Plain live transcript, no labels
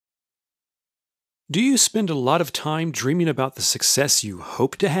Do you spend a lot of time dreaming about the success you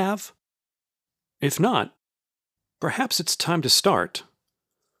hope to have? If not, perhaps it's time to start.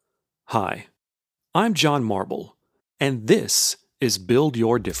 Hi, I'm John Marble, and this is Build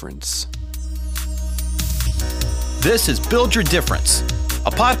Your Difference. This is Build Your Difference,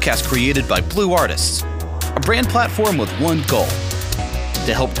 a podcast created by Blue Artists, a brand platform with one goal: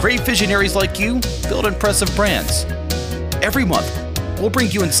 to help great visionaries like you build impressive brands. Every month, we'll bring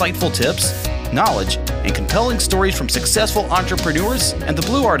you insightful tips, knowledge, and compelling stories from successful entrepreneurs and the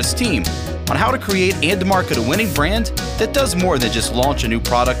Blue Artists team on how to create and market a winning brand that does more than just launch a new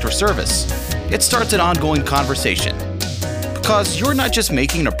product or service. It starts an ongoing conversation. Because you're not just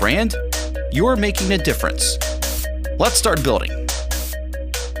making a brand, you're making a difference. Let's start building.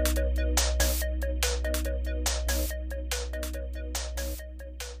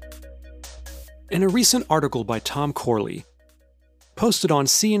 In a recent article by Tom Corley, posted on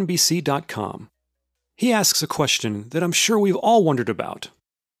CNBC.com, he asks a question that I'm sure we've all wondered about.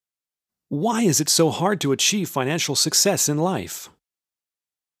 Why is it so hard to achieve financial success in life?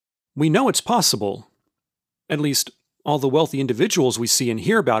 We know it's possible. At least, all the wealthy individuals we see and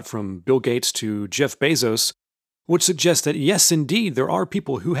hear about, from Bill Gates to Jeff Bezos, would suggest that yes, indeed, there are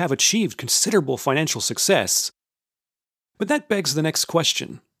people who have achieved considerable financial success. But that begs the next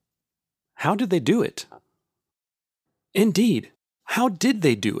question. How did they do it? Indeed, how did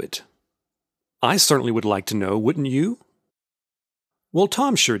they do it? I certainly would like to know, wouldn't you? Well,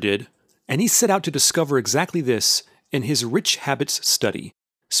 Tom sure did, and he set out to discover exactly this in his Rich Habits study,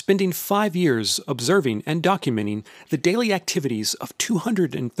 spending 5 years observing and documenting the daily activities of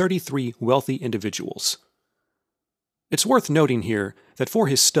 233 wealthy individuals. It's worth noting here that for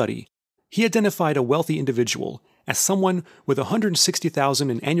his study, he identified a wealthy individual as someone with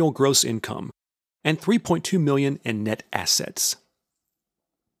 $160,000 in annual gross income and $3.2 million in net assets.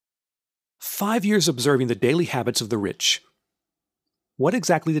 5 years observing the daily habits of the rich. What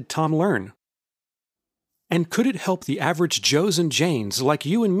exactly did Tom learn? And could it help the average Joes and Janes like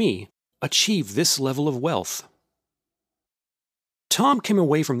you and me achieve this level of wealth? Tom came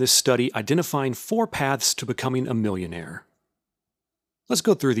away from this study identifying 4 paths to becoming a millionaire. Let's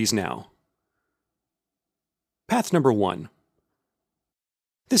go through these now. Path number 1.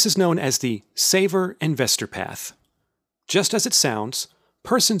 This is known as the Saver Investor Path. Just as it sounds,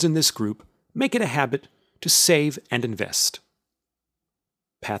 persons in this group make it a habit to save and invest.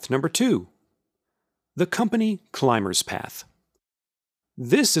 Path number 2. The Company Climber's Path.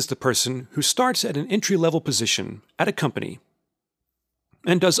 This is the person who starts at an entry-level position at a company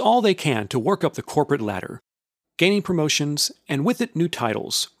and does all they can to work up the corporate ladder, gaining promotions and with it new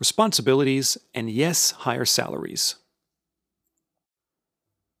titles, responsibilities, and yes, higher salaries.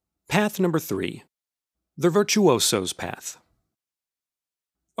 Path number 3. The Virtuoso's Path.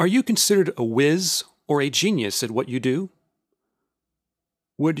 Are you considered a whiz or a genius at what you do?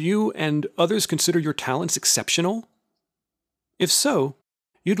 Would you and others consider your talents exceptional? If so,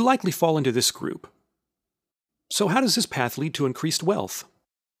 you'd likely fall into this group. So how does this path lead to increased wealth?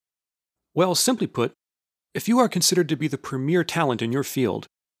 Well, simply put, if you are considered to be the premier talent in your field,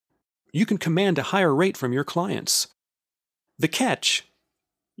 you can command a higher rate from your clients. The catch: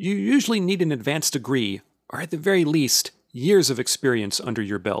 you usually need an advanced degree, or at the very least, years of experience under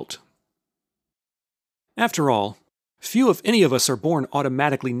your belt. After all, few if any of us are born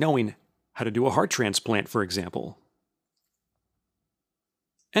automatically knowing how to do a heart transplant, for example.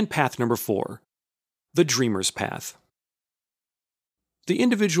 And path number 4. The Dreamer's Path. The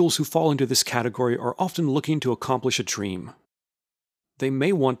individuals who fall into this category are often looking to accomplish a dream. They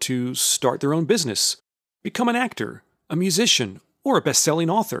may want to start their own business, become an actor, a musician, or a best-selling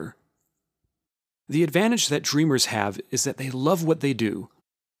author. The advantage that dreamers have is that they love what they do.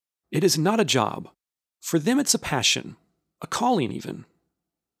 It is not a job. For them, it's a passion, a calling even.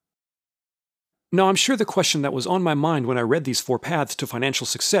 Now, I'm sure the question that was on my mind when I read these 4 paths to financial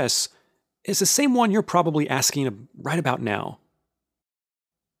success is the same one you're probably asking right about now.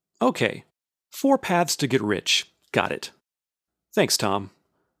 Okay, 4 paths to get rich. Got it. Thanks, Tom.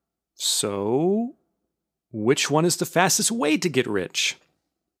 So, which one is the fastest way to get rich?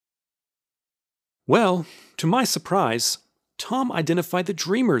 Well, to my surprise, Tom identified the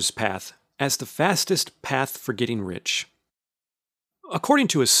Dreamer's Path as the fastest path for getting rich. According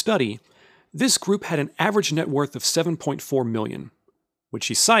to his study, this group had an average net worth of $7.4 million, which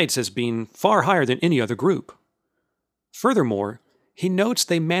he cites as being far higher than any other group. Furthermore, he notes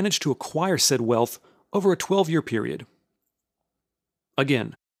they managed to acquire said wealth over a 12-year period.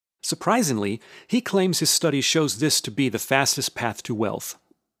 Again, surprisingly, he claims his study shows this to be the fastest path to wealth.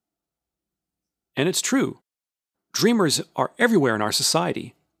 And it's true. Dreamers are everywhere in our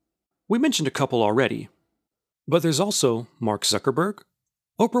society. We mentioned a couple already, but there's also Mark Zuckerberg,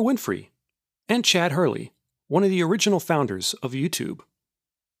 Oprah Winfrey, and Chad Hurley, one of the original founders of YouTube.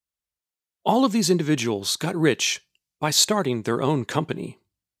 All of these individuals got rich by starting their own company.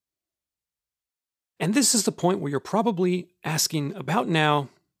 And this is the point where you're probably asking about now,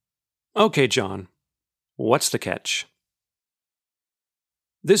 okay, John, what's the catch?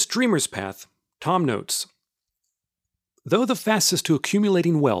 This dreamer's path, Tom notes, though the fastest to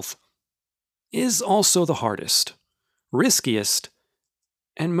accumulating wealth, is also the hardest, riskiest,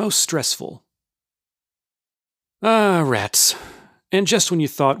 and most stressful. Ah, rats. And just when you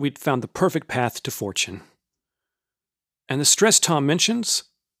thought we'd found the perfect path to fortune. And the stress Tom mentions?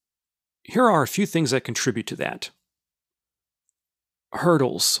 Here are a few things that contribute to that.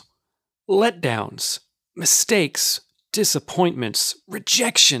 Hurdles, letdowns, mistakes, disappointments,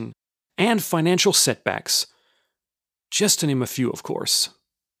 rejection, and financial setbacks. Just to name a few, of course.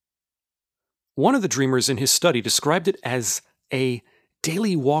 One of the dreamers in his study described it as a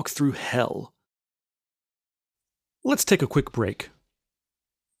daily walk through hell. Let's take a quick break.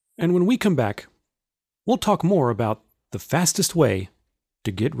 And when we come back, we'll talk more about the fastest way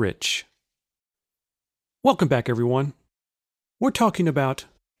to get rich. Welcome back, everyone. We're talking about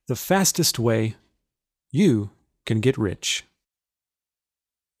the fastest way you can get rich.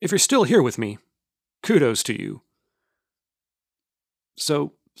 If you're still here with me, kudos to you.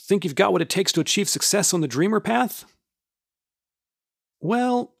 So, think you've got what it takes to achieve success on the dreamer path?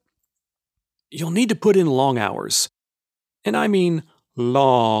 Well, you'll need to put in long hours. And I mean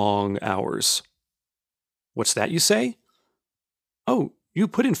long hours. What's that, you say? Oh, you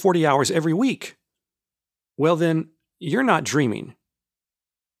put in 40 hours every week. Well then, you're not dreaming.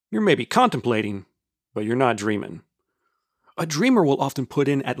 You're maybe contemplating, but you're not dreaming. A dreamer will often put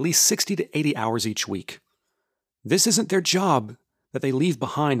in at least 60 to 80 hours each week. This isn't their job that they leave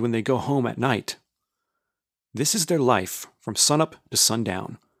behind when they go home at night. This is their life from sunup to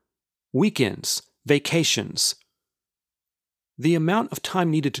sundown. Weekends, vacations. The amount of time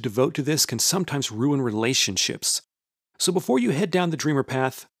needed to devote to this can sometimes ruin relationships. So before you head down the dreamer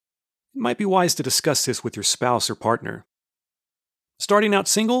path, it might be wise to discuss this with your spouse or partner. Starting out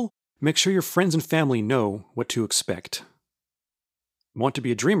single, make sure your friends and family know what to expect. Want to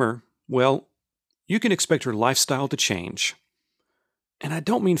be a dreamer? Well, you can expect your lifestyle to change. And I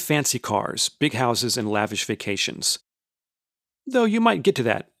don't mean fancy cars, big houses, and lavish vacations. Though you might get to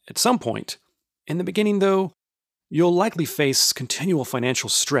that at some point. In the beginning, though, you'll likely face continual financial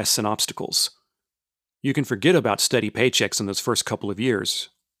stress and obstacles. You can forget about steady paychecks in those first couple of years.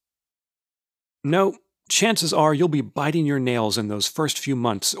 No, chances are you'll be biting your nails in those first few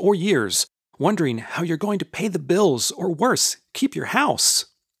months or years, wondering how you're going to pay the bills, or worse, keep your house.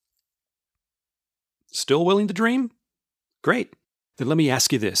 Still willing to dream? Great. Then let me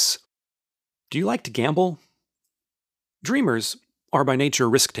ask you this. Do you like to gamble? Dreamers are by nature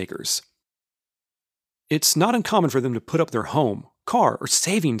risk takers. It's not uncommon for them to put up their home, car, or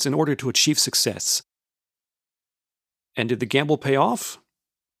savings in order to achieve success. And did the gamble pay off?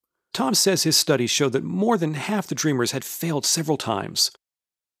 Tom says his studies showed that more than half the dreamers had failed several times.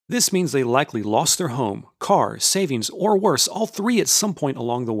 This means they likely lost their home, car, savings, or worse, all three at some point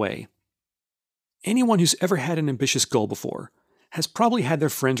along the way. Anyone who's ever had an ambitious goal before has probably had their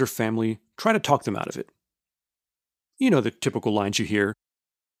friends or family try to talk them out of it. You know the typical lines you hear.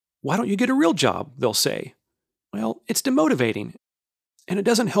 Why don't you get a real job? They'll say. Well, it's demotivating. And it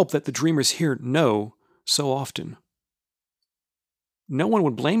doesn't help that the dreamers hear no so often. No one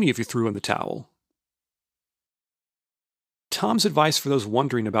would blame you if you threw in the towel. Tom's advice for those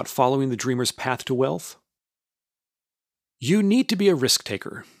wondering about following the dreamer's path to wealth? You need to be a risk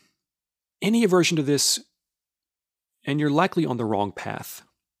taker. Any aversion to this, and you're likely on the wrong path.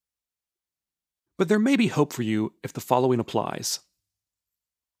 But there may be hope for you if the following applies.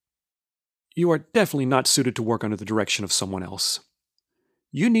 You are definitely not suited to work under the direction of someone else.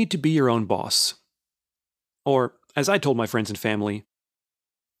 You need to be your own boss. Or, as I told my friends and family,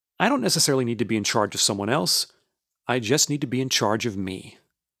 I don't necessarily need to be in charge of someone else. I just need to be in charge of me.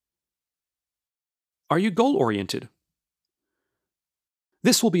 Are you goal-oriented?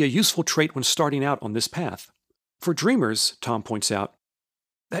 This will be a useful trait when starting out on this path. For dreamers, Tom points out,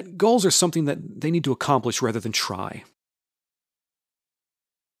 that goals are something that they need to accomplish rather than try.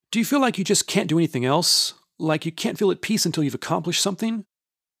 Do you feel like you just can't do anything else? Like you can't feel at peace until you've accomplished something?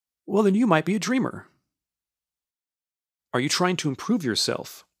 Well, then you might be a dreamer. Are you trying to improve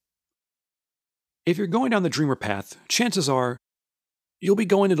yourself? If you're going down the dreamer path, chances are you'll be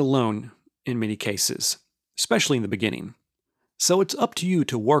going it alone in many cases, especially in the beginning. So it's up to you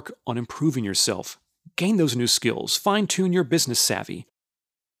to work on improving yourself, gain those new skills, fine-tune your business savvy.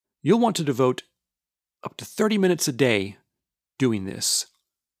 you'll want to devote up to 30 minutes a day doing this,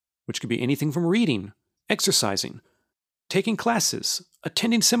 which could be anything from reading, exercising, taking classes,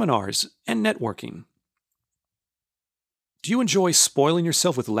 attending seminars, and networking. Do you enjoy spoiling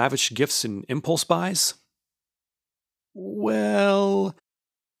yourself with lavish gifts and impulse buys? Well,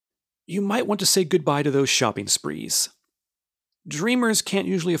 you might want to say goodbye to those shopping sprees. Dreamers can't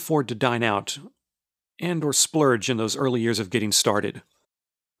usually afford to dine out and or splurge in those early years of getting started.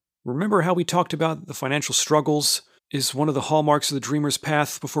 Remember how we talked about the financial struggles is one of the hallmarks of the dreamer's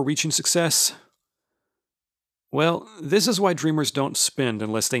path before reaching success? Well, this is why dreamers don't spend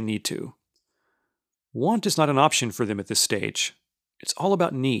unless they need to. Want is not an option for them at this stage. It's all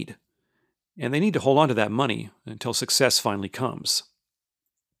about need, and they need to hold on to that money until success finally comes.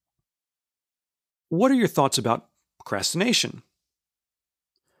 What are your thoughts about procrastination?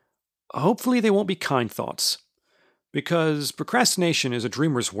 Hopefully they won't be kind thoughts, because procrastination is a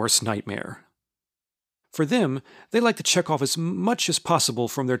dreamer's worst nightmare. For them, they like to check off as much as possible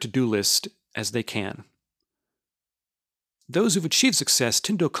from their to-do list as they can. Those who've achieved success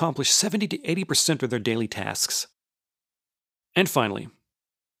tend to accomplish 70 to 80% of their daily tasks. And finally,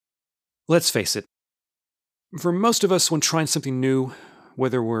 let's face it, for most of us when trying something new,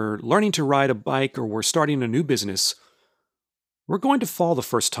 whether we're learning to ride a bike or we're starting a new business, we're going to fall the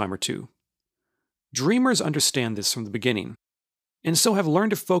first time or two. Dreamers understand this from the beginning, and so have learned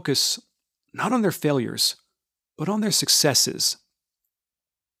to focus not on their failures, but on their successes.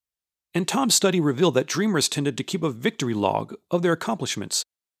 And Tom's study revealed that dreamers tended to keep a victory log of their accomplishments,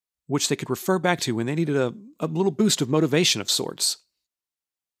 which they could refer back to when they needed a little boost of motivation of sorts.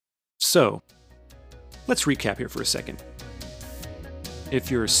 So, let's recap here for a second. If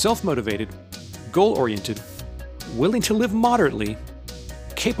you're self-motivated, goal-oriented, willing to live moderately,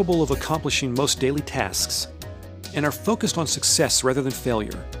 capable of accomplishing most daily tasks, and are focused on success rather than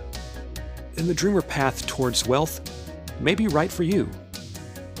failure, then the dreamer path towards wealth may be right for you.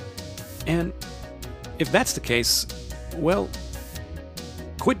 And if that's the case, well,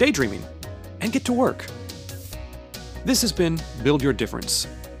 quit daydreaming and get to work. This has been Build Your Difference.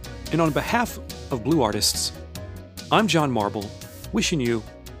 And on behalf of Blue Artists, I'm John Marble, wishing you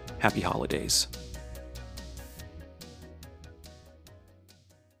happy holidays.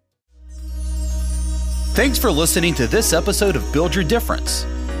 Thanks for listening to this episode of Build Your Difference.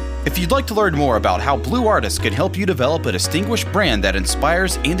 If you'd like to learn more about how Blue Artists can help you develop a distinguished brand that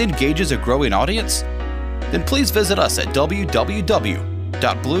inspires and engages a growing audience, then please visit us at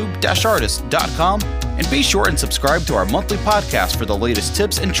www.blue-artists.com and be sure and subscribe to our monthly podcast for the latest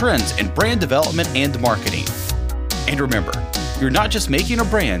tips and trends in brand development and marketing. And remember, you're not just making a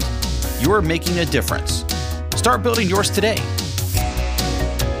brand, you're making a difference. Start building yours today.